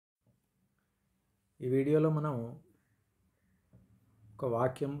ఈ వీడియోలో మనం ఒక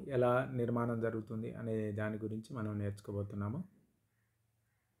వాక్యం ఎలా నిర్మాణం జరుగుతుంది అనే దాని గురించి మనం నేర్చుకోబోతున్నాము.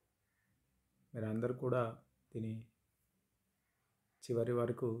 మీరందరూ కూడా దీని చివరి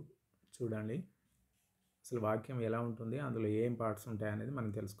వరకు చూడండి. అసలు వాక్యం ఎలా ఉంటుంది, అందులో ఏం పార్ట్స్ ఉంటాయి అనేది మనం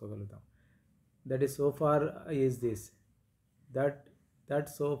తెలుసుకోగలుగుతాం. That is so far is this,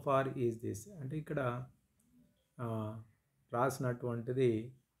 that so far is this అంటే ఇక్కడ రాసినటువంటిది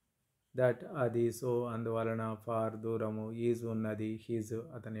దట్ అది, సో అందువలన, ఫార్ దూరము, ఈజ్ ఉన్నది, హీజ్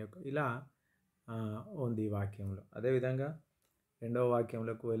అతని యొక్క, ఇలా ఉంది ఈ వాక్యంలో. అదేవిధంగా రెండవ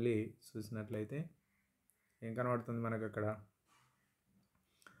వాక్యంలోకి వెళ్ళి చూసినట్లయితే ఏం కనబడుతుంది మనకు అక్కడ?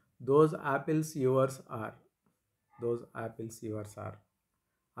 Those apples yours are, those apples yours are,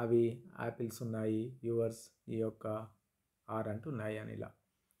 అవి యాపిల్స్ ఉన్నాయి, యువర్స్ ఈ యొక్క, ఆర్ అంటున్నాయి అని. ఇలా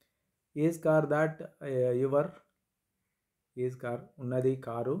is car that your, is car ఉన్నది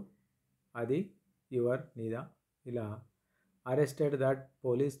కారు, అది యువర్ నీదా, ఇలా అరెస్టెడ్ దట్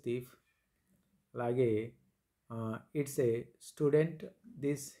పోలీస్ థీఫ్, అలాగే ఇట్స్ ఏ స్టూడెంట్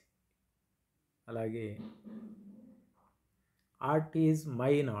దిస్, అలాగే art is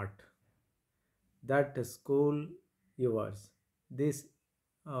mine art, that school yours,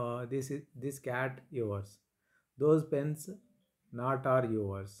 this cat yours, those pens not are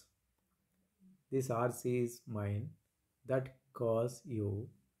yours, this hours is mine, that cos you,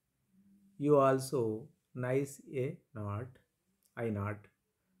 you also nice a knot, I not,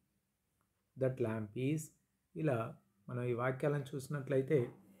 that lamp is. ఇలా మనం ఈ వాక్యాలను చూసినట్లయితే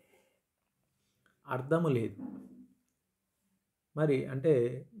అర్థము లేదు. మరి అంటే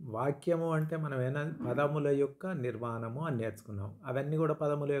వాక్యము అంటే మనం ఏమైనా పదముల యొక్క నిర్మాణము అని నేర్చుకున్నాం. అవన్నీ కూడా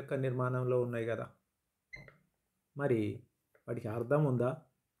పదముల యొక్క నిర్మాణంలో ఉన్నాయి కదా. మరి వాటికి అర్థం ఉందా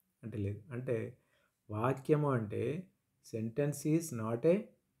అంటే లేదు. అంటే వాక్యము అంటే sentence is not a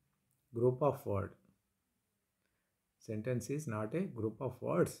group of word, sentence is not a group of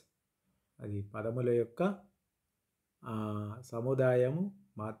words, అది పదముల యొక్క సముదాయము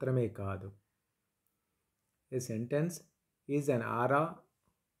మాత్రమే కాదు. ఏ sentence is an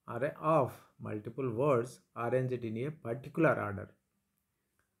array of multiple words arranged in a particular order.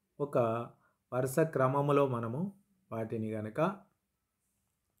 ఒక వరుస క్రమములో మనము వాటిని గనక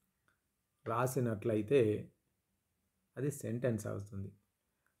రాసినట్లయితే అది సెంటెన్స్ అవుతుంది.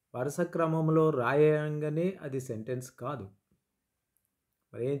 వరుస క్రమంలో రాయంగానే అది సెంటెన్స్ కాదు.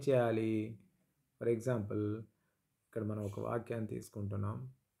 మరి ఏం చేయాలి? ఫర్ ఎగ్జాంపుల్ ఇక్కడ మనం ఒక వాక్యాన్ని తీసుకుంటున్నాం.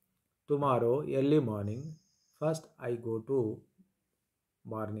 Tomorrow early morning first I go to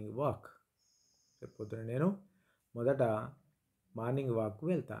morning walk. రేపొద్దున నేను మొదట మార్నింగ్ వాక్కు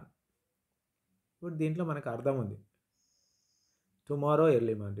వెళ్తాను. ఇప్పుడు దీంట్లో మనకు అర్థం ఉంది. టుమారో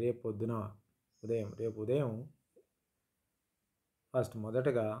ఎర్లీ మార్నింగ్, రేపు పొద్దున ఉదయం, రేపు ఉదయం ఫస్ట్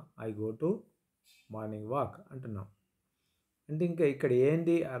మొదటగా I go to morning walk అంటున్నాం. అంటే ఇంకా ఇక్కడ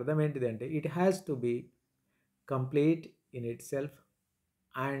ఏంటి అర్థం ఏంటిది అంటే it has to be complete in it self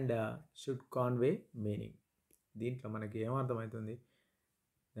and should Conway meaning. దీంట్లో మనకి ఏమర్థమవుతుంది?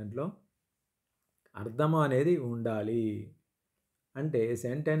 దాంట్లో అర్థము అనేది ఉండాలి. అంటే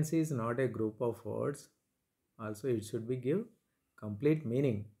sentence is not a group of words, also it should be give complete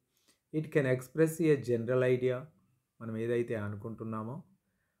meaning. It can express A general idea, మనం ఏదైతే అనుకుంటున్నామో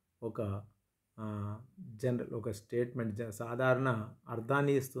ఒక జనరల్ ఒక స్టేట్మెంట్ సాధారణ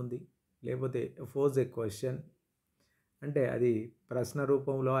అర్థాన్ని ఇస్తుంది. లేకపోతే పోజ్ ఏ క్వశ్చన్, అంటే అది ప్రశ్న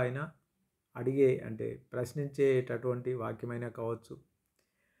రూపంలో అయినా అడిగే అంటే ప్రశ్నించేటటువంటి వాక్యమైనా కావచ్చు.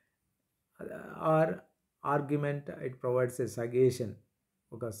 Or argument, it provides A suggestion,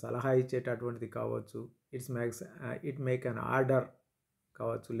 ఒక సలహా ఇచ్చేటటువంటిది కావచ్చు. ఇట్ మేక్ అన్ ఆర్డర్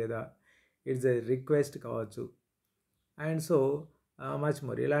కావచ్చు, లేదా ఇట్స్ ఏ రిక్వెస్ట్ కావచ్చు. అండ్ సో మచ్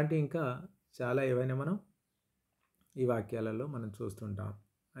మోర్, ఇలాంటి ఇంకా చాలా ఏవైనా మనం ఈ వాక్యాలలో మనం చూస్తుంటాం.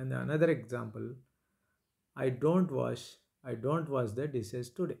 And another example, I don't wash the dishes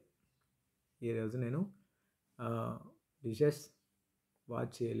today. ఈరోజు నేను డిషెస్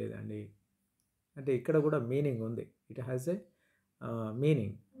వాష్ చేయలేదండి. అంటే ఇక్కడ కూడా మీనింగ్ ఉంది. It has a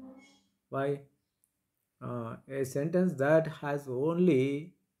meaning. Why? A sentence that has only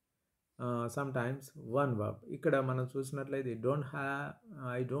sometimes one verb. ఇక్కడ మనం చూసినట్లయితే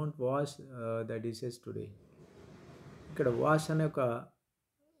I don't wash the dishes today. ఇక్కడ వాష్ అనే ఒక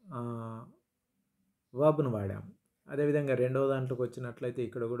వర్బ్ను వాడాం. అదేవిధంగా రెండవ దాంట్లోకి వచ్చినట్లయితే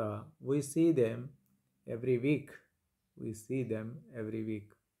ఇక్కడ కూడా we see them every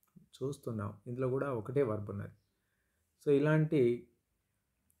week, చూస్తున్నాం. ఇందులో కూడా ఒకటే వర్బ్ ఉన్నది. సో ఇలాంటి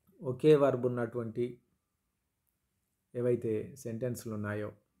ఒకే వర్బ్ ఉన్నటువంటి ఏవైతే సెంటెన్స్లు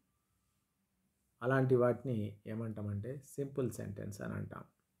ఉన్నాయో అలాంటి వాటిని ఏమంటామంటే సింపుల్ సెంటెన్స్ అని అంటాం.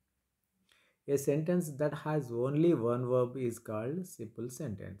 A sentence that has only one verb is called simple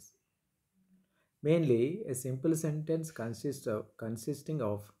sentence. Mainly, a simple sentence consisting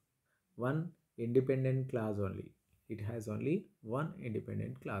of one independent clause only. It has only one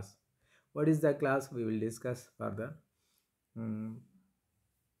independent clause. What is the clause? We will discuss further.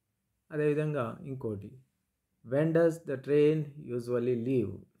 అదేవిధంగా ఇంకోటి, when does the train usually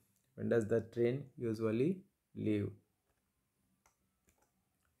leave? When does the train usually leave?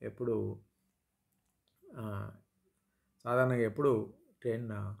 ఎప్పుడు సాధారణంగా ఎప్పుడు train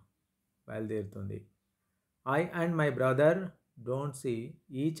బయలుదేరుతుంది? I and my brother don't see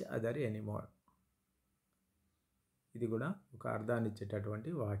each other anymore. ఇది కూడా ఒక అర్థాన్ని ఇచ్చేటటువంటి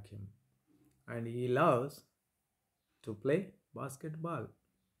వాక్యం. And he loves to play basketball.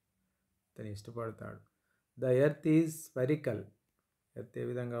 అతను ఇష్టపడతాడు. The earth is spherical. Earth ఏ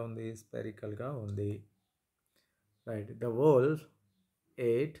విధంగా ఉంది? స్పెరికల్గా ఉంది. Right. The wolf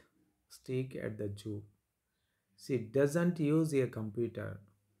ate steak at the zoo. She doesn't use a computer.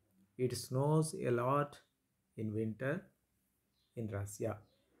 It snows a lot in winter in Russia.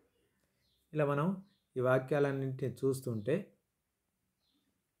 ఇలా మనం ఈ వాక్యాలన్నింటినీ చూస్తుంటే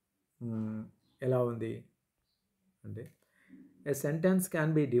ఎలా ఉంది అంటే, ఏ సెంటెన్స్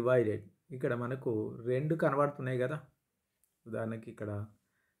క్యాన్ బి డివైడెడ్. ఇక్కడ మనకు రెండు కనబడుతున్నాయి కదా. ఉదాహరణకి ఇక్కడ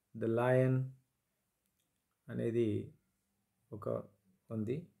ద లయన్ అనేది ఒక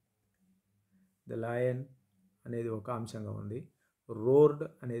ఉంది, ద లయన్ అనేది ఒక అంశంగా ఉంది, రోర్డ్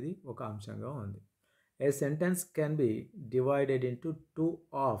అనేది ఒక అంశంగా ఉంది. ఏ sentence can be divided into two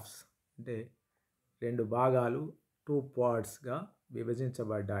హాఫ్స్, అంటే రెండు భాగాలు, టూ పార్ట్స్గా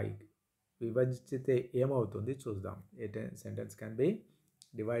విభజించబడ్డాయి. విభజించితే ఏమవుతుంది చూద్దాం. ఏ sentence can be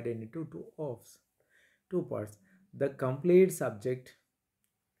divided into two హాఫ్స్, two parts. The complete subject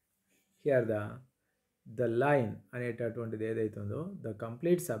here the line అనేటటువంటిది ఏదైతుందో, the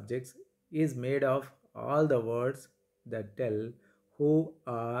complete subjects is made of all the words that tell who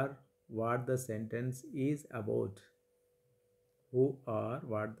are what the sentence is about. Who are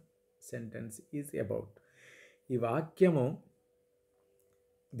what sentence is about. ఈ వాక్యము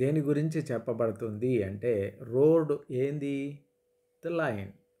దేని గురించి చెప్పబడుతుంది అంటే, road ఏంది? The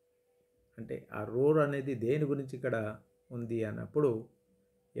line. అంటే ఆ రోడ్ అనేది దేని గురించి ఇక్కడ ఉంది అన్నప్పుడు,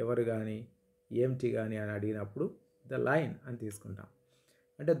 ఎవరు కానీ ఏమిటి కానీ అని అడిగినప్పుడు ద లైన్ అని తీసుకుంటాం.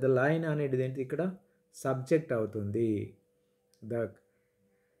 అంటే ద లైన్ అనేది ఏంటి? ఇక్కడ సబ్జెక్ట్ అవుతుంది, ద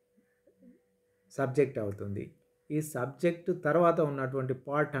సబ్జెక్ట్ అవుతుంది. ఈ సబ్జెక్ట్ తర్వాత ఉన్నటువంటి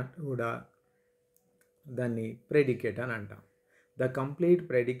పార్ట్ అంటే కూడా దాన్ని ప్రెడికేట్ అని అంటాం. The complete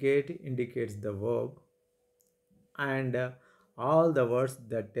predicate indicates the verb and all the words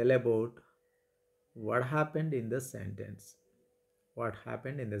that tell about what happened in the sentence. What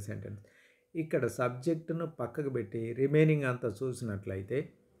happened in the sentence. ఇక్కడ సబ్జెక్టును పక్కకు పెట్టి రిమైనింగ్ అంతా చూసినట్లయితే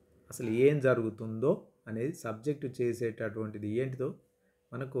అసలు ఏం జరుగుతుందో అనేది, సబ్జెక్టు చేసేటటువంటిది ఏంటిదో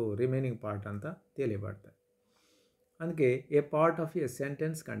మనకు రిమైనింగ్ పార్ట్ అంతా తెలియబడతాయి. అందుకే ఏ part of A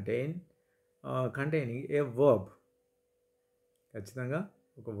sentence containing A verb, ఖచ్చితంగా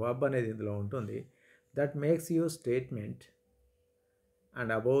ఒక వర్బ్ అనేది ఇందులో ఉంటుంది. That makes you statement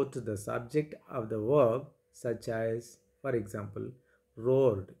and about the subject of the verb such as, for example,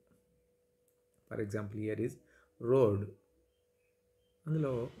 road. For example here is road.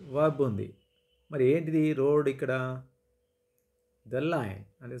 అందులో verb ఉంది. మరి ఏంటిది రోడ్? ఇక్కడ ద లైన్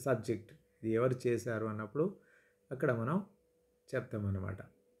అనే సబ్జెక్ట్. ఇది ఎవరు చేశారు అన్నప్పుడు అక్కడ మనం చెప్తామన్నమాట,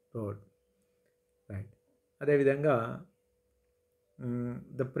 రోడ్. రైట్. అదేవిధంగా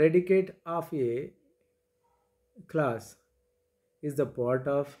the predicate of A class is the part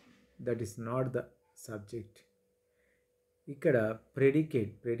of that is not the subject. ఇక్కడ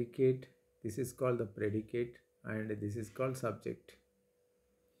predicate, this is called the predicate and this is called subject.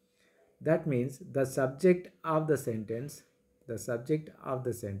 That means the subject of the sentence, whom the subject,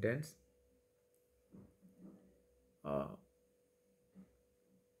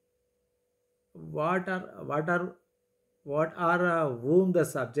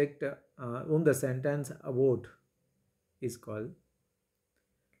 whom the sentence about is called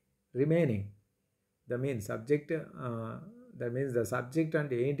remaining. That means the subject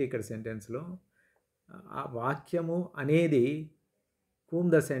అంటే ఏంటి ఇక్కడ సెంటెన్స్లో? ఆ వాక్యము అనేది whom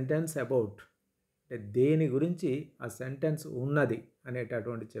the sentence about, అంటే దేని గురించి ఆ సెంటెన్స్ ఉన్నది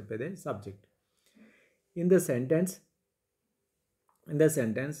అనేటటువంటి చెప్పేదే subject. In the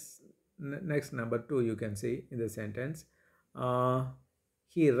sentence next number 2 you can see in the sentence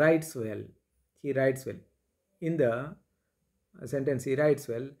he writes well. In the sentence he writes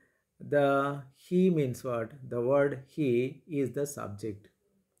well, the he means what? The word he is the subject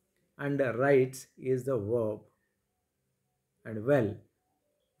and writes is the verb, and well,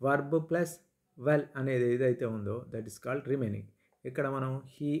 verb plus well అనేది ఏదైతే ఉందో that is called remaining. ఇక్కడ మనం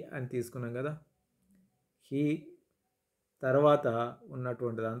he అని తీసుకున్నాం కదా, he తర్వాత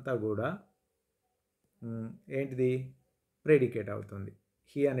ఉన్నటువంటిదంతా కూడా ఏంటిది, ప్రెడికేట్ అవుతుంది.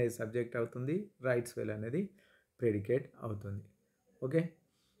 హీ అనేది సబ్జెక్ట్ అవుతుంది, రైట్స్ వెల్ అనేది ప్రెడికేట్ అవుతుంది. Okay,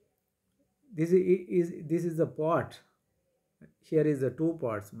 this is the part. Here is the 2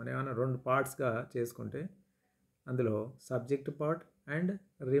 parts. మనం ఏమైనా 2 పార్ట్స్గా చేసుకుంటే అందులో subject part and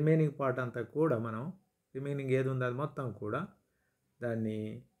remaining part అంతా కూడా మనం, రిమైనింగ్ ఏది ఉందో అది మొత్తం కూడా దాన్ని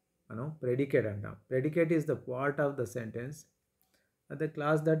మనం ప్రెడికేట్ అంటాం. Predicate is the part of the sentence at the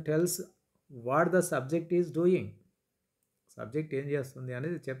class that tells what the subject is doing. Subject ఏం చేస్తుంది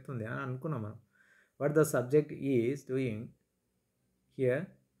అనేది చెప్తుంది అని అనుకున్నాం మనం. What the subject is doing here.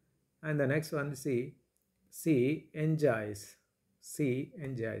 And the next one C enjoys. C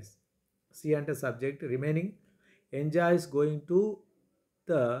enjoys. C అంటే subject, remaining enjoys going to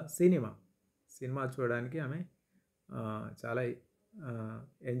the cinema. Cinema చూడడానికి ఆమె చాలా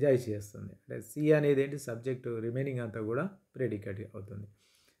ఎంజాయ్ చేస్తుంది. అంటే సి అనేది ఏంటి, సబ్జెక్టు, రిమైనింగ్ అంతా కూడా ప్రెడికేట్ అవుతుంది.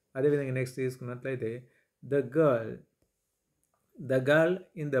 అదేవిధంగా నెక్స్ట్ తీసుకున్నట్లయితే the girl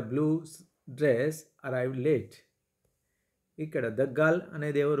in the blue dress arrive late. ఇక్కడ ద గర్ల్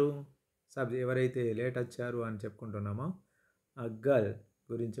అనేది ఎవరు, ఎవరైతే లేట్ వచ్చారు అని చెప్పుకుంటున్నామో ఆ గర్ల్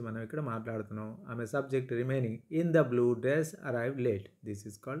గురించి మనం ఇక్కడ మాట్లాడుతున్నాం. ఆమె subject, remaining in the blue dress arrive late. This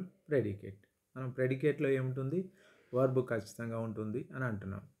is called predicate. మనం ప్రెడికేట్లో ఏముంటుంది, వర్బ్ ఖచ్చితంగా ఉంటుంది అని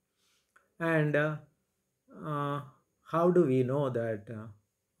అంటున్నాం. And how do we know that,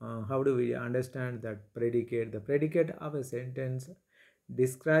 how do we understand that predicate? The predicate of a sentence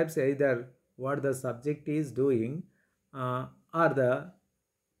describes either what the subject is doing or the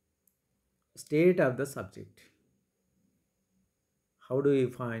state of the subject. How do we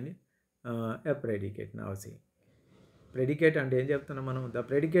find a predicate? Now see, predicate అంటే ఏం చెప్తున్నాం మనం, the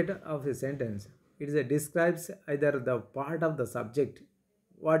predicate of a sentence, it is describes either the part of the subject,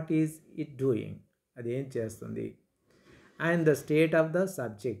 what is it doing, అది ఏం చేస్తుంది, and the state of the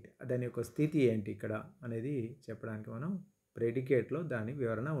subject, దాని యొక్క స్థితి ఏంటి ఇక్కడ అనేది చెప్పడానికి మనం ప్రెడికేట్లో దాని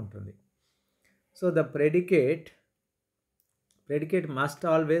వివరణ ఉంటుంది. So the predicate must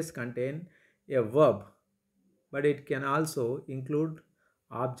always contain a verb, but it can also include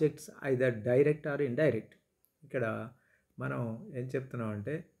objects either direct or indirect. ఇక్కడ మనం ఏం చెప్తున్నాం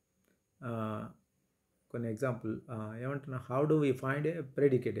అంటే కొన్ని ఎగ్జాంపుల్ ఏమంటున్నాం, how do we find a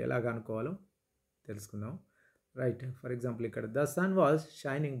predicate, ఎలా కనుక్కోవాలో తెలుసుకుందాం. రైట్, ఫర్ ఎగ్జాంపుల్ ఇక్కడ the son was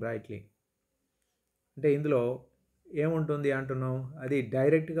shining brightly అంటే ఇందులో ఏముంటుంది అంటున్నాం, అది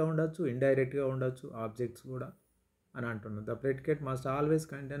డైరెక్ట్గా ఉండొచ్చు, ఇండైరెక్ట్గా ఉండొచ్చు, ఆబ్జెక్ట్స్ కూడా అని అంటున్నాం. The predicate must always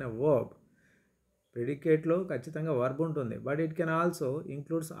contain a verb. ప్రెడికేట్లో ఖచ్చితంగా వర్బ్ ఉంటుంది, but it can also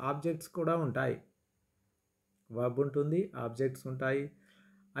includes objects కూడా ఉంటాయి. వర్బ్ ఉంటుంది, ఆబ్జెక్ట్స్ ఉంటాయి,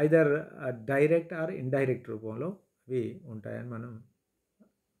 ఐదర్ డైరెక్ట్ ఆర్ ఇండైరెక్ట్ రూపంలో అవి ఉంటాయని మనం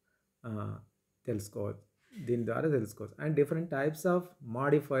తెలుసుకోవచ్చు, దీని ద్వారా తెలుసుకోవచ్చు. And different types of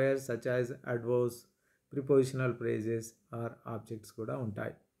modifiers such as adverbs, prepositional phrases are objects కూడా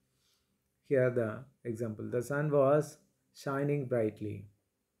ఉంటాయి. Here the example, the son was shining brightly.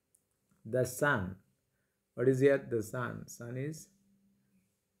 The sun, what is here, the sun is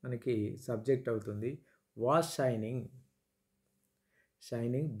మనకి సబ్జెక్ట్ అవుతుంది. Was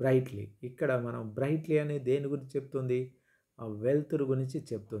shining brightly. ఇక్కడ మనం brightly అనే దేని గురించి చెప్తుంది, ఆ వెలుతురు గురించి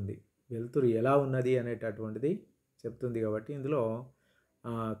చెప్తుంది. వెలుతురు ఎలా ఉన్నది అనేటటువంటిది చెప్తుంది కాబట్టి ఇందులో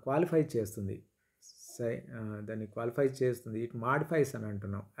క్వాలిఫై చేస్తుంది, దాన్ని క్వాలిఫై చేస్తుంది. ఇట్ మాడిఫైస్ అని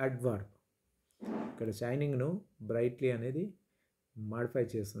అంటున్నాం, అడ్వర్బ్. ఇక్కడ షైనింగ్ను బ్రైట్లీ అనేది మాడిఫై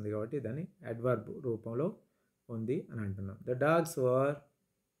చేస్తుంది కాబట్టి దాన్ని అడ్వర్బ్ రూపంలో ఉంది అని అంటున్నాం. The dogs were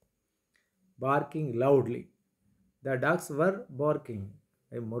barking loudly. The dogs were barking,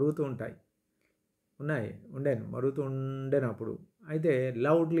 అవి మరుగుతూ ఉంటాయి, మరుగుతూ ఉండేనప్పుడు. అయితే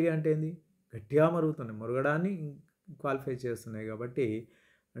లౌడ్లీ అంటే ఏంది, గట్టిగా మరుగుతున్నాయి, మరుగడాన్ని క్వాలిఫై చేస్తున్నాయి కాబట్టి,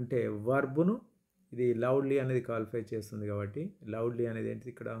 అంటే వర్బును ఇది లౌడ్లీ అనేది క్వాలిఫై చేస్తుంది కాబట్టి లౌడ్లీ అనేది ఏంటి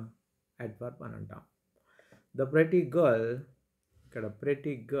ఇక్కడ అడ్వర్బ్ అని అంటాం. ద ప్రెటీ గర్ల్, ఇక్కడ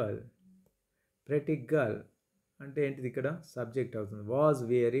ప్రెటీ గర్ల్ అంటే ఏంటిది, ఇక్కడ సబ్జెక్ట్ అవుతుంది. Was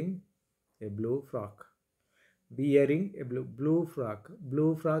wearing A blue frock. Wearing A blue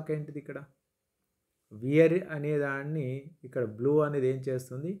frock ఏంటిది, ఇక్కడ వియర్ అనేదాన్ని ఇక్కడ బ్లూ అనేది ఏం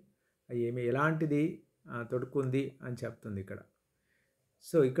చేస్తుంది, ఎలాంటిది తొడుక్కుంది అని చెప్తుంది ఇక్కడ.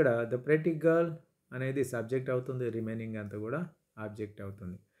 సో ఇక్కడ ద ప్రెటీ గర్ల్ అనేది సబ్జెక్ట్ అవుతుంది, రిమైనింగ్ అంతా కూడా ఆబ్జెక్ట్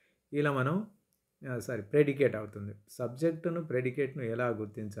అవుతుంది. ఇలా మనం ప్రెడికేట్ అవుతుంది. సబ్జెక్టును ప్రెడికేట్ను ఎలా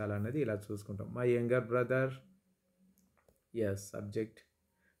గుర్తించాలన్నది ఇలా చూసుకుంటాం. My younger brother, yes subject,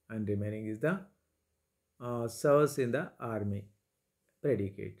 and remaining is the serves in the army,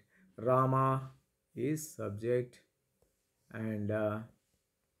 predicate. Rama is subject and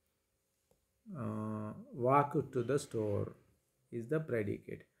walk to the store is the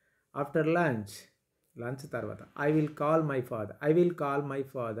predicate. After lunch తర్వాత I will call my father, I will call my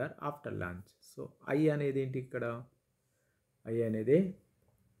father after lunch. So I అనేది ఏంటి ఇక్కడ? I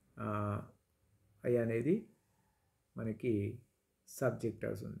అనేది మనకి subject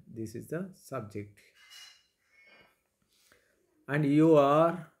అవుతుంది. This is the subject. And you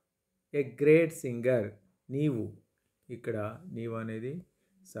are a great singer. నీవు, ఇక్కడ నీవు అనేది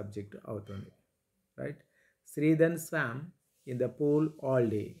సబ్జెక్ట్ అవుతుంది. Right. Stridhan swarm in the pool all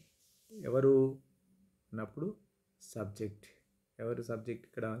day. ఎవరు అన్నప్పుడు సబ్జెక్ట్. ఎవరు సబ్జెక్ట్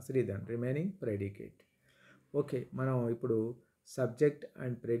ఇక్కడ? శ్రీధన్. Remaining predicate. ఓకే, మనం ఇప్పుడు సబ్జెక్ట్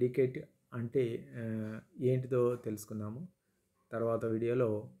అండ్ ప్రెడికేట్ అంటే ఏంటిదో తెలుసుకున్నాము. తర్వాత వీడియోలో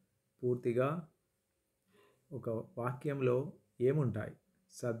పూర్తిగా ఒక వాక్యంలో ఏముంటాయి,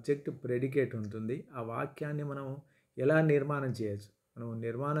 సబ్జెక్ట్ ప్రెడికేట్ ఉంటుంది, ఆ వాక్యాన్ని మనం ఎలా నిర్మాణం చేయొచ్చు, మనం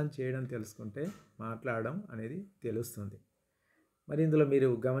నిర్మాణం చేయడం తెలుసుకుంటే మాట్లాడడం అనేది తెలుస్తుంది. మరి ఇందులో మీరు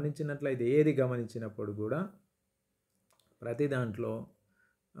గమనించినట్లయితే, ఏది గమనించినప్పుడు కూడా ప్రతి దాంట్లో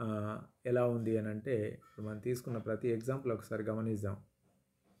ఎలా ఉంది అని అంటే, మనం తీసుకున్న ప్రతి ఎగ్జాంపుల్ ఒకసారి గమనిద్దాం.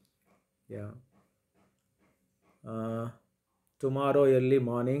 Tomorrow early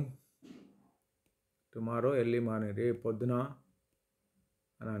morning, tomorrow early morning, రేపు పొద్దున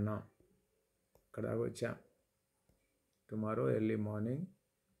అని అన్నాం. ఇక్కడ వచ్చాం. టుమారో ఎర్లీ మార్నింగ్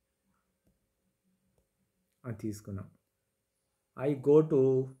అని తీసుకున్నాం. ఐ గో టు,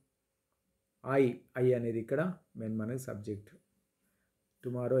 ఐ అనేది ఇక్కడ మనకి subject.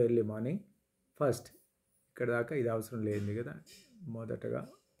 Tomorrow early morning first, ఇక్కడ దాకా ఇది అవసరం లేదు కదా. మొదటగా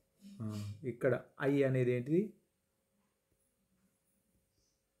ఇక్కడ ఐ అనేది ఏంటిది?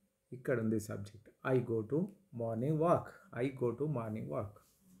 ఇక్కడ ఉంది subject. I go to morning walk, I go to morning walk.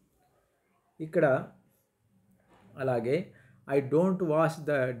 ఇక్కడ అలాగే I don't wash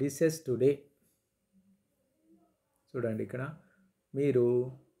the dishes today. చూడండి, ఇక్కడ మీరు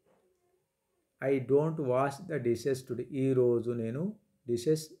I don't wash the dishes today, ఈరోజు నేను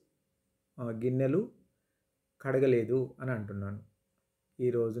డిషెస్ గిన్నెలు కడగలేదు అని అంటున్నాను.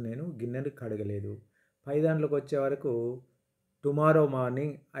 ఈరోజు నేను గిన్నెలు కడగలేదు. పై దాంట్లోకి వచ్చే వరకు tomorrow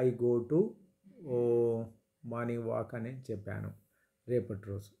morning I go to morning walk అని చెప్పాను, రేపటి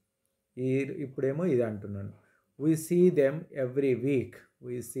రోజు. ఇప్పుడేమో ఇది అంటున్నాను. We see them every week,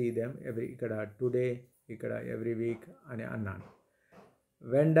 we see them every, ఇక్కడ టుడే, ఇక్కడ ఎవ్రీ వీక్ అని అన్నాను.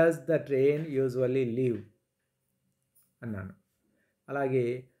 When does the train usually leave అన్నాను. అలాగే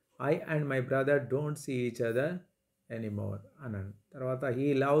I and my brother don't see each other anymore అన్నాను. తర్వాత he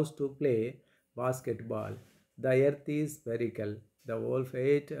loves to play basketball, the earth is spherical, the wolf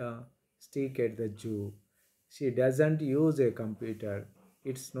ate a stick at the zoo, she doesn't use a computer,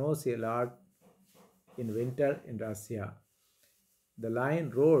 it snows a lot in winter in Russia, the lion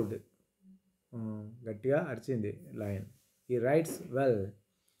roared, గట్టిగా అరిచింది lion. he writes well,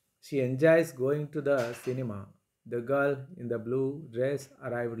 she enjoys going to the cinema, the girl in the blue dress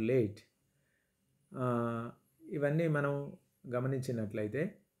arrived late. ఇవన్నీ మనం గమనించినట్లయితే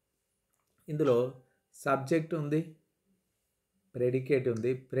ఇందులో subject ఉంది, predicate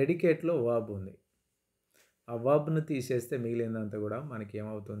ఉంది, ప్రెడికేట్లో verb ఉంది. ఆ వర్బ్ను తీసేస్తే మిగిలిందంతా కూడా మనకి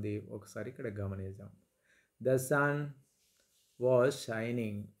ఏమవుతుంది ఒకసారి ఇక్కడ గమనిద్దాం. The son was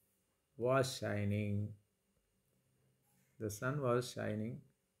shining, was shining, the son was shining.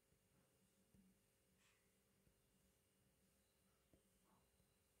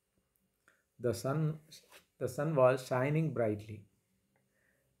 The sun was shining brightly.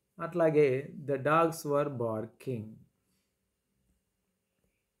 అట్లాగే the dogs were barking.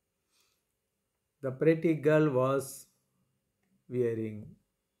 The pretty girl was wearing.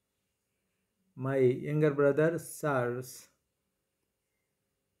 My younger brother serves.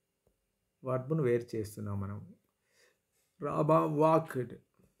 వర్బ్ను వేరు చేస్తున్నాం మనం. Rama walked.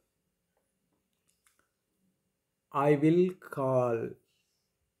 I will call.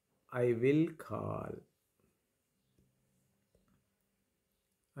 I will call.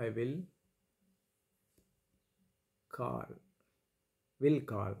 I will call. Will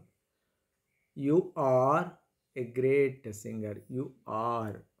call. You are a great singer. You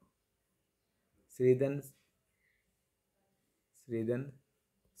are. Sridhan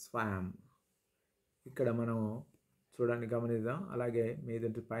swam. ఇక్కడ మనం చూడండి, గమనిద్దాం. అలాగే మీద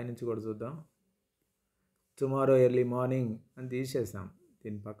పైనుంచి కూడా చూద్దాం. టుమారో ఎర్లీ మార్నింగ్ అని తీసేసాం,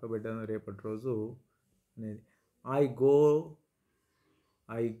 దీన్ని పక్క పెట్టాను, రేపటి రోజు అనేది. I go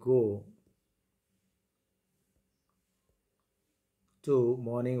to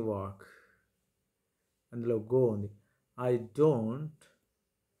morning walk, అందులో గో ఉంది. ఐ డోంట్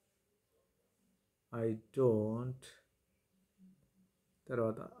ఐ డోంట్,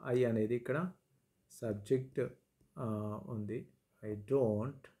 తర్వాత ఐ అనేది ఇక్కడ సబ్జెక్ట్ ఉంది. I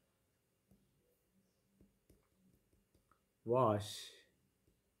don't wash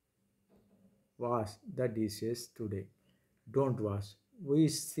the dishes today. Don't wash. we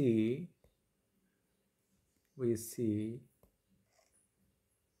see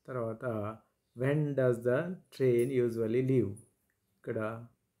తర్వాత when does the train usually leave. ఇక్కడ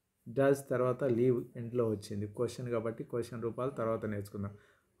డస్ తర్వాత లీవ్ ఎండ్లో వచ్చింది, క్వశ్చన్ కాబట్టి క్వశ్చన్ రూపాలు తర్వాత నేర్చుకుందాం.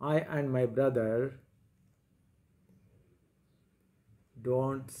 I and my brother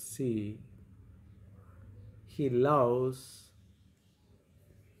don't see. he loves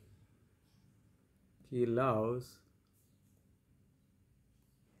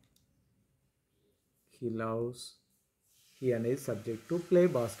he అనేది subject to play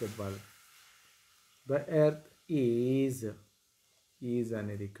basketball. The earth is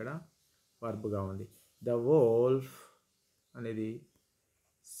అనేది ఇక్కడ వర్బ్గా ఉంది. ద వోల్ఫ్ అనేది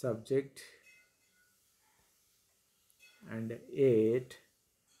subject and at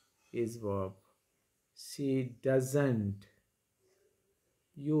is verb. she doesn't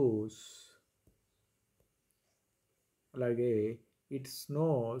use, అలాగే it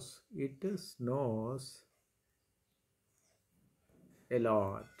snows a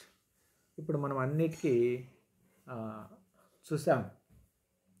lot. ఇప్పుడు మనం అన్నిటికీ చూసాం.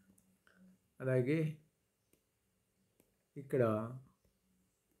 అలాగే ఇక్కడ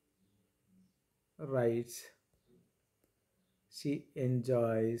rights, she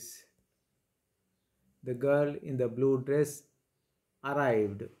enjoys. The girl in the blue dress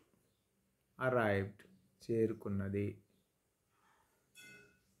arrived. చేరుకున్నది.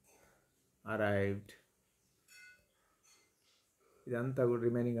 arrived. ఇదంతా కూడా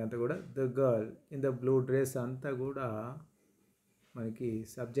రిమైనింగ్ అంతా కూడా the girl in the blue dress అంతా కూడా మనకి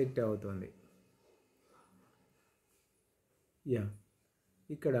సబ్జెక్ట్ అవుతుంది.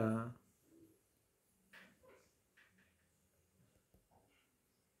 ఇక్కడ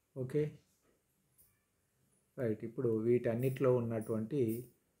ఓకే రైట్. ఇప్పుడు వీటన్నిటిలో ఉన్నటువంటి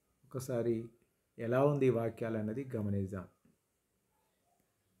ఒకసారి ఎలా ఉంది ఈ వాక్యాలు అన్నది గమనిద్దాం.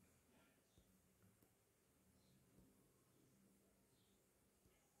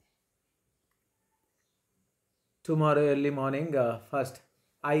 Tomorrow early morning, first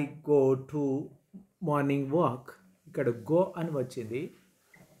I go to morning walk. ఇక్కడ గో అని వచ్చింది.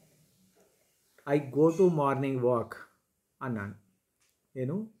 I go to morning walk అన్నాను,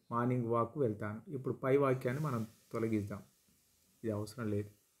 నేను మార్నింగ్ వాక్ వెళ్తాను. ఇప్పుడు పై వాక్యాన్ని మనం తొలగిద్దాం, ఇది అవసరం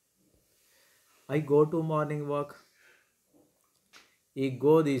లేదు. I go to morning walk, ఈ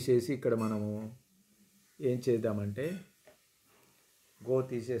గో తీసేసి ఇక్కడ మనము ఏం చేద్దామంటే గో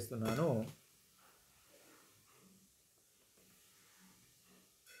తీసేస్తున్నాను.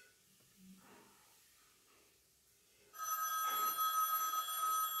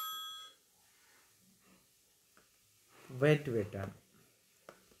 వెంట్ పెట్టాను.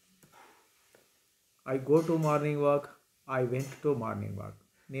 I go to morning walk, I went to morning walk.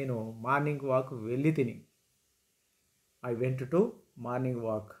 నేను మార్నింగ్ వాక్ వెళ్ళి తిని. I went to morning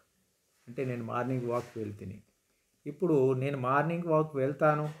walk అంటే నేను మార్నింగ్ వాక్ వెళ్ళి తిని. ఇప్పుడు నేను మార్నింగ్ వాక్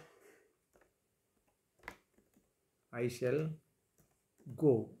వెళ్తాను, I shall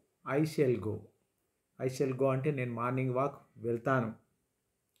go. I shall go అంటే నేను మార్నింగ్ వాక్ వెళ్తాను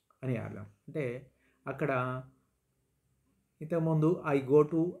అని అర్థం. అంటే అక్కడ ఇంతకుముందు ఐ గో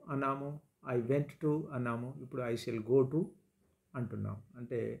టు అన్నాము, ఐ వెంట్ టు అన్నాము, ఇప్పుడు ఐ షెల్ గో టు అంటున్నాం.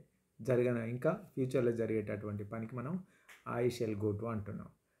 అంటే ఇంకా ఫ్యూచర్లో జరిగేటటువంటి పనికి మనం ఐ షెల్ గో టు అంటున్నాం.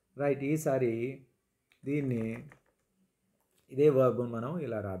 రైట్. ఈసారి దీన్ని ఇదే వర్బ్ మనం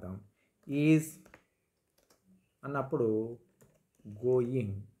ఇలా రాద్దాం. ఈజ్ అన్నప్పుడు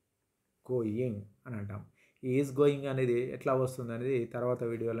గోయింగ్ అని అంటాం. ఈజ్ గోయింగ్ అనేది ఎట్లా వస్తుంది అనేది తర్వాత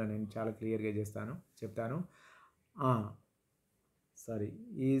వీడియోలో నేను చాలా క్లియర్గా చెప్తాను.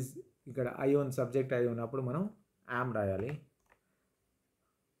 ఈజ్ ఇక్కడ ఐ ఓన్ సబ్జెక్ట్ అయి ఉన్నప్పుడు మనం యామ్ రాయాలి.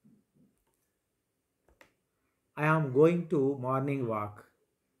 I am going to morning walk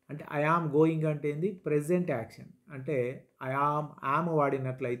అంటే ఐ ఆమ్ గోయింగ్ అంటే ఏంది, ప్రెజెంట్ యాక్షన్. అంటే యామ్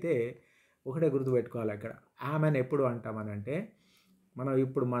వాడినట్లయితే ఒకటే గుర్తుపెట్టుకోవాలి. అక్కడ యామ్ అని ఎప్పుడు అంటామనంటే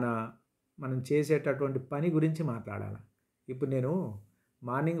ఇప్పుడు మనం చేసేటటువంటి పని గురించి మాట్లాడాలి. ఇప్పుడు నేను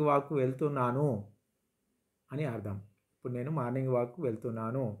మార్నింగ్ వాక్ వెళ్తున్నాను అని అర్థం. ఇప్పుడు నేను మార్నింగ్ వాక్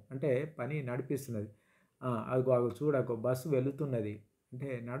వెళ్తున్నాను అంటే పని నడిపిస్తున్నది. అగో చూడకు బస్సు వెళుతున్నది అంటే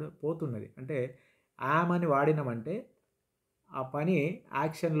పోతున్నది. అంటే యామ్ అని వాడినామంటే ఆ పని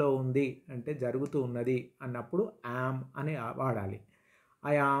యాక్షన్లో ఉంది అంటే జరుగుతూ ఉన్నది అన్నప్పుడు యామ్ అని వాడాలి.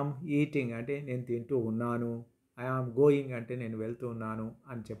 ఐ ఆమ్ ఈటింగ్ అంటే నేను తింటూ ఉన్నాను. ఐ ఆమ్ గోయింగ్ అంటే నేను వెళ్తూ ఉన్నాను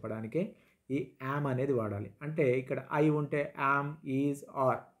అని చెప్పడానికే ఈ యామ్ అనేది వాడాలి. అంటే ఇక్కడ ఐ ఉంటే యామ్, ఈజ్,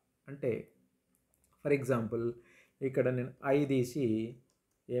 ఆర్. అంటే ఫర్ ఎగ్జాంపుల్ ఇక్కడ నేను ఐ తీసి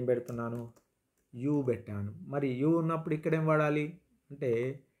ఏం పెడుతున్నాను, యూ పెట్టాను. మరి యూ ఉన్నప్పుడు ఇక్కడ ఏం వాడాలి అంటే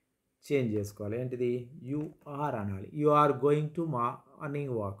చేంజ్ చేసుకోవాలి. ఏంటిది, యు ఆర్ అనాలి. You are going to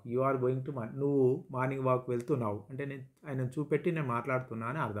morning walk. You are going to నువ్వు మార్నింగ్ వాక్ వెళ్తున్నావు అంటే నేను ఆయన చూపెట్టి నేను మాట్లాడుతున్నా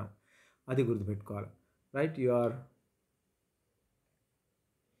అని అర్థం. అది గుర్తుపెట్టుకోవాలి. Right, you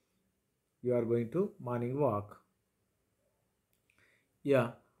are going to morning walk. Yeah,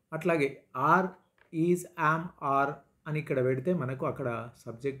 అట్లాగే ఆర్, ఈజ్, యామ్, ఆర్ అని ఇక్కడ పెడితే మనకు అక్కడ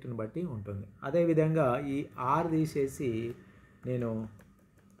సబ్జెక్టుని బట్టి ఉంటుంది. అదేవిధంగా ఈ ఆర్ తీసేసి నేను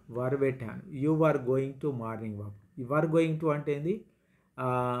వర్ పెట్టాను. You are going to morning walk. ఈ వర్ గోయింగ్ టు అంటే ఏంది,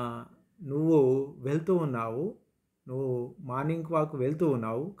 నువ్వు వెళ్తూ ఉన్నావు, నువ్వు మార్నింగ్ వాక్ వెళ్తూ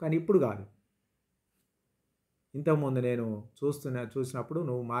ఉన్నావు, కానీ ఇప్పుడు కాదు. ఇంతకుముందు నేను చూసినప్పుడు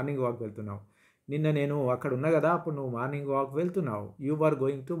నువ్వు మార్నింగ్ వాక్ వెళ్తున్నావు. నిన్న నేను అక్కడ ఉన్నా కదా, అప్పుడు నువ్వు మార్నింగ్ వాక్ వెళ్తున్నావు. You are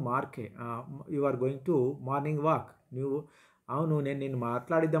going to morning walk. నువ్వు అవును, నేను నిన్ను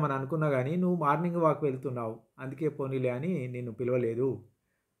మాట్లాడిద్దామని అనుకున్నా కానీ నువ్వు మార్నింగ్ వాక్ వెళ్తున్నావు, అందుకే పోనీలే అని నిన్ను పిలవలేదు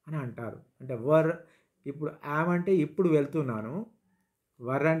అని అంటారు. అంటే వర్, ఇప్పుడు యామ్ అంటే ఇప్పుడు వెళ్తున్నాను,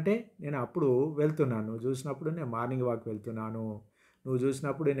 వర్ అంటే నేను అప్పుడు వెళ్తున్నాను. నువ్వు చూసినప్పుడు నేను మార్నింగ్ వాక్ వెళ్తున్నాను, నువ్వు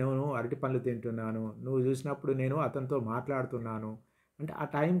చూసినప్పుడు నేను అరటి పండ్లు తింటున్నాను, నువ్వు చూసినప్పుడు నేను అతనితో మాట్లాడుతున్నాను. అంటే ఆ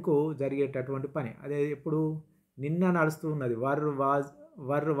టైంకు జరిగేటటువంటి పని. అదే ఎప్పుడు నిన్న నడుస్తూ ఉన్నది.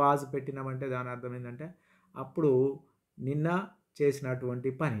 వర్ వాజ్ పెట్టినామంటే దాని అర్థం ఏంటంటే అప్పుడు నిన్న చేసినటువంటి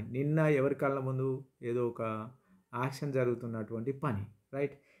పని, నిన్న ఎవరి కళ్ళ ముందు ఏదో ఒక యాక్షన్ జరుగుతున్నటువంటి పని.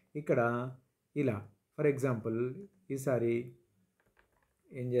 రైట్, ఇక్కడ ఇలా ఫర్ ఎగ్జాంపుల్ ఈసారి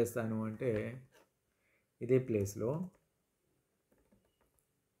ఏం చేస్తాను అంటే ఇదే ప్లేస్లో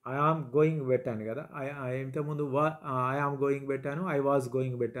ఐ ఆమ్ గోయింగ్ పెట్టాను కదా, ఇంతకుముందు ఐ ఆమ్ గోయింగ్ పెట్టాను, ఐ వాజ్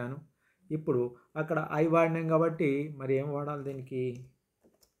గోయింగ్ పెట్టాను. ఇప్పుడు అక్కడ ఐ వాడినాం కాబట్టి మరి ఏం వాడాలి దీనికి,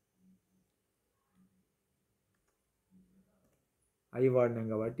 ఐ వాడినాం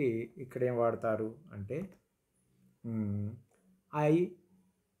కాబట్టి ఇక్కడ ఏం వాడతారు అంటే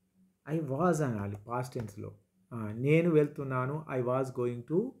ఐ వాజ్ అనాలి పాస్ట్ టెన్స్లో. నేను వెళ్తున్నాను, I was going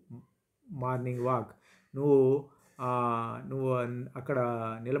to morning walk. నువ్వు అక్కడ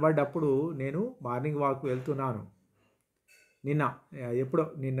నిలబడ్డప్పుడు నేను మార్నింగ్ వాక్ వెళ్తున్నాను. నిన్న ఎప్పుడో,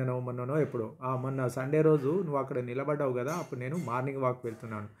 నిన్ననో మొన్ననో ఎప్పుడో, మొన్న సండే రోజు నువ్వు అక్కడ నిలబడ్డావు కదా, అప్పుడు నేను మార్నింగ్ వాక్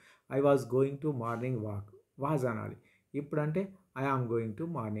వెళ్తున్నాను. I was going to morning walk, was అనాలి. ఇప్పుడంటే I am going to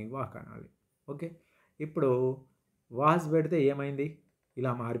morning walk అనాలి. ఓకే, ఇప్పుడు వాజ్ పెడితే ఏమైంది,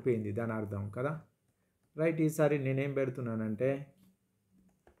 ఇలా మారిపోయింది దాని అర్థం కదా. రైట్, ఈసారి నేనేం పెడుతున్నానంటే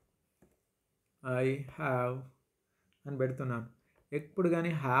ఐ హ్యావ్ అని పెడుతున్నాను. ఎప్పుడు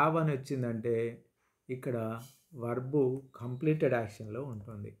కానీ హ్యావ్ అని వచ్చిందంటే ఇక్కడ వర్బు కంప్లీటెడ్ యాక్షన్లో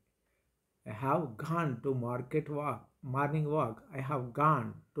ఉంటుంది. I have gone to morning walk. I have gone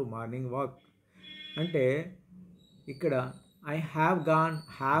to morning walk అంటే ఇక్కడ I have gone,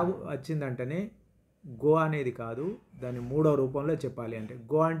 have వచ్చిందంటేనే go అనేది కాదు, దాన్ని మూడో రూపంలో చెప్పాలి. అంటే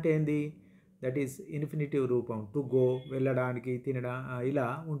గో అంటే ఏంది, దట్ ఈస్ ఇన్ఫినిటివ్ రూపం. టు గో, వెళ్ళడానికి, తినడం, ఇలా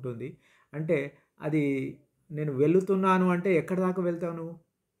ఉంటుంది. అంటే అది నేను వెళుతున్నాను అంటే ఎక్కడి దాకా వెళ్తాను,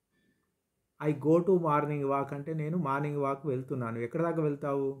 I go to morning walk అంటే నేను మార్నింగ్ వాక్ వెళ్తున్నాను. ఎక్కడి దాకా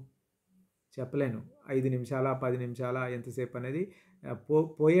వెళ్తావు చెప్పలేను, 5 నిమిషాల 10 నిమిషాల ఎంతసేపు అనేది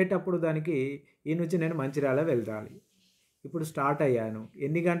పోయేటప్పుడు దానికి ఈ నుంచి నేను మంచిర్యాల వెళ్తాను. ఇప్పుడు స్టార్ట్ అయ్యాను,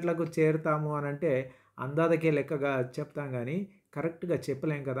 ఎన్ని గంటలకు చేరుతాము అని అంటే అందాదకే లెక్కగా చెప్తాం కానీ కరెక్ట్గా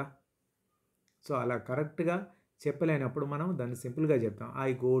చెప్పలేం కదా. సో అలా కరెక్ట్గా చెప్పలేనప్పుడు మనం దాన్ని సింపుల్గా చెప్తాం, I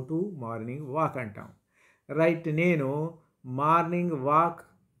go to morning walk అంటాం. రైట్, నేను మార్నింగ్ వాక్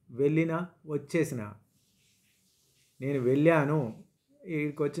వచ్చేసిన, నేను వెళ్ళాను,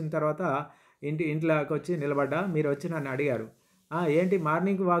 ఇక్కడికి వచ్చిన తర్వాత ఇంట్లోకి వచ్చి నిలబడ్డా, మీరు వచ్చి నన్ను అడిగారు, ఏంటి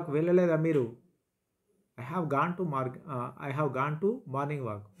మార్నింగ్ వాక్ వెళ్ళలేదా మీరు, I have gone to morning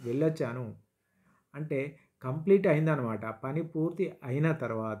walk, వెళ్ళొచ్చాను అంటే కంప్లీట్ అయిందనమాట. పని పూర్తి అయిన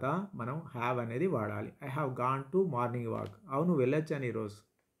తర్వాత మనం హ్యావ్ అనేది వాడాలి. I have gone to morning walk, అవును వెళ్ళొచ్చాను ఈరోజు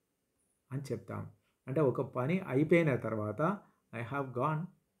అని చెప్తాం. అంటే ఒక పని అయిపోయిన తర్వాత ఐ హ్యావ్ గాన్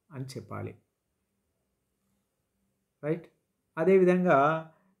అని చెప్పాలి. రైట్, అదేవిధంగా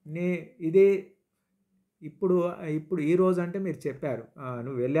ఇదే ఇప్పుడు ఈ రోజు అంటే మీరు చెప్పారు,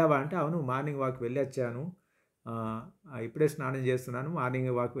 నువ్వు వెళ్ళావా అంటే అవును మార్నింగ్ వాక్ వెళ్ళొచ్చాను, ఇప్పుడే స్నానం చేస్తున్నాను,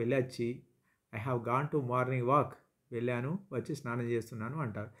 morning walk వెళ్ళొచ్చి I have gone to morning walk, వెళ్ళాను వచ్చి స్నానం చేస్తున్నాను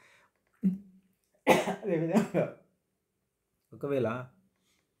అంటారు. అదేవిధంగా ఒకవేళ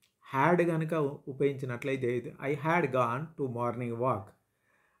హ్యాడ్ కనుక ఉపయోగించినట్లయితే I had gone to morning walk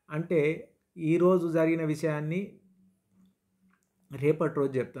అంటే ఈరోజు జరిగిన విషయాన్ని రేపటి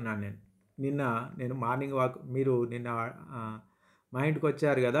రోజు చెప్తున్నాను నేను. నిన్న నేను మార్నింగ్ వాక్ మీరు నిన్న మా ఇంటికి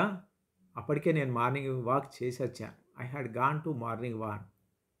వచ్చారు కదా, అప్పటికే నేను మార్నింగ్ వాక్ చేసి వచ్చాను. I had gone to morning walk.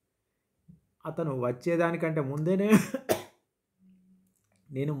 అతను వచ్చేదానికంటే ముందేనే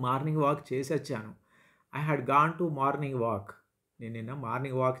నేను మార్నింగ్ వాక్ చేసి వచ్చాను. I had gone to morning walk. నేను నిన్న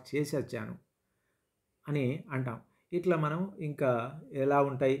మార్నింగ్ వాక్ చేసి వచ్చాను అని అంటాం. ఇట్లా మనం ఇంకా ఎలా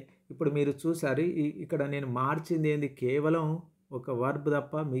ఉంటాయి ఇప్పుడు మీరు చూసారు. ఇక్కడ నేను మార్చింది ఏంది, కేవలం ఒక వర్బ్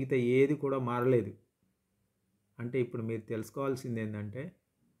తప్ప మిగతా ఏది కూడా మారలేదు. అంటే ఇప్పుడు మీరు తెలుసుకోవాల్సింది ఏంటంటే,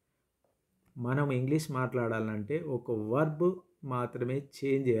 మనం ఇంగ్లీష్ మాట్లాడాలంటే ఒక వర్బ్ మాత్రమే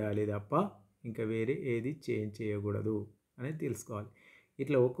చేంజ్ చేయాలి తప్ప ఇంకా వేరే ఏది చేంజ్ చేయకూడదు అనేది తెలుసుకోవాలి.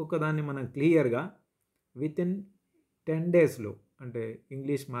 ఇట్లా ఒక్కొక్క దాన్ని మనం క్లియర్గా వితిన్ 10 డేస్లో, అంటే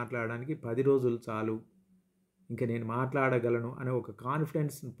ఇంగ్లీష్ మాట్లాడడానికి 10 రోజులు చాలు, ఇంకా నేను మాట్లాడగలను అనే ఒక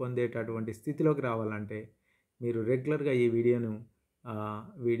కాన్ఫిడెన్స్ పొందేటటువంటి స్థితిలోకి రావాలంటే మీరు రెగ్యులర్గా ఈ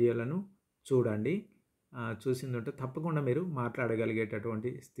వీడియోలను చూడండి. చూసింది ఉంటే తప్పకుండా మీరు మాట్లాడగలిగేటటువంటి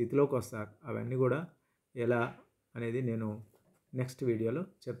స్థితిలోకి వస్తారు. అవన్నీ కూడా ఎలా అనేది నేను నెక్స్ట్ వీడియోలో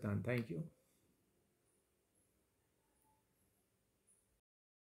చెప్తాను. Thank you.